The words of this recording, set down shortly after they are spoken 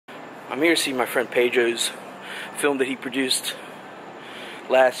I'm here to see my friend Pedro's film that he produced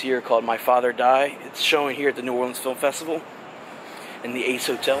last year called My Father Die. It's showing here at the New Orleans Film Festival in the Ace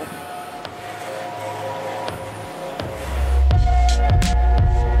Hotel.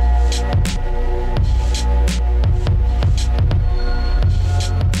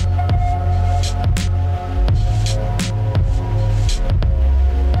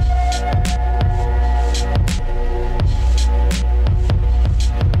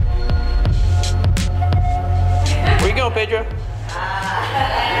 Pedro?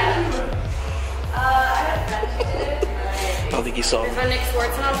 I don't think he saw me. There's Nick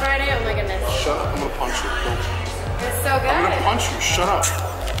Swartzen on Friday. Oh my goodness. Shut up. I'm gonna punch you. It's so good. I'm gonna punch you. Shut up.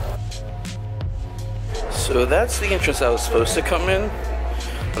 So that's the entrance I was supposed to come in,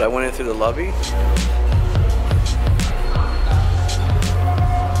 but I went in through the lobby.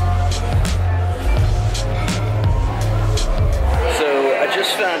 So I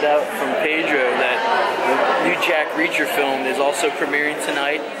just found out from Pedro that the new Jack Reacher film is also premiering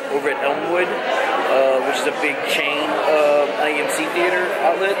tonight over at Elmwood, which is a big chain AMC theater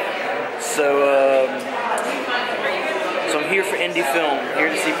outlet. So I'm here for indie film, here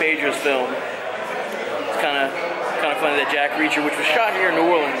to see Pedro's film. It's kind of funny that Jack Reacher, which was shot here in New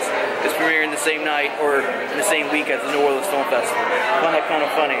Orleans, is premiering the same night or in the same week as the New Orleans Film Festival. I find that kind of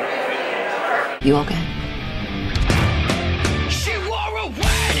funny. You okay?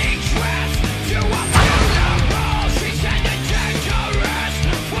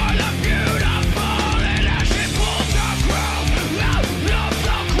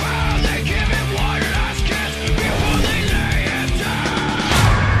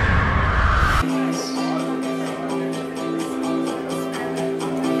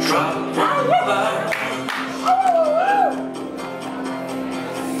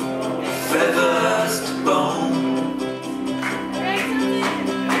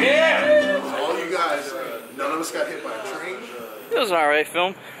 None of us got hit by a train. It was an alright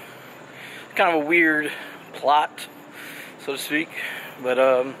film. Kind of a weird plot, so to speak, but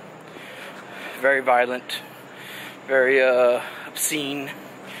very violent, very obscene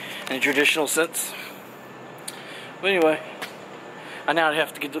in a traditional sense. But anyway, I now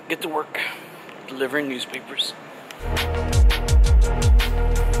have to get to work delivering newspapers.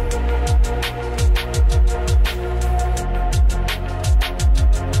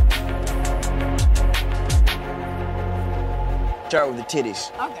 Start with the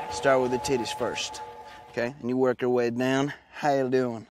titties. Okay. Start with the titties first. Okay? And you work your way down. How you doing?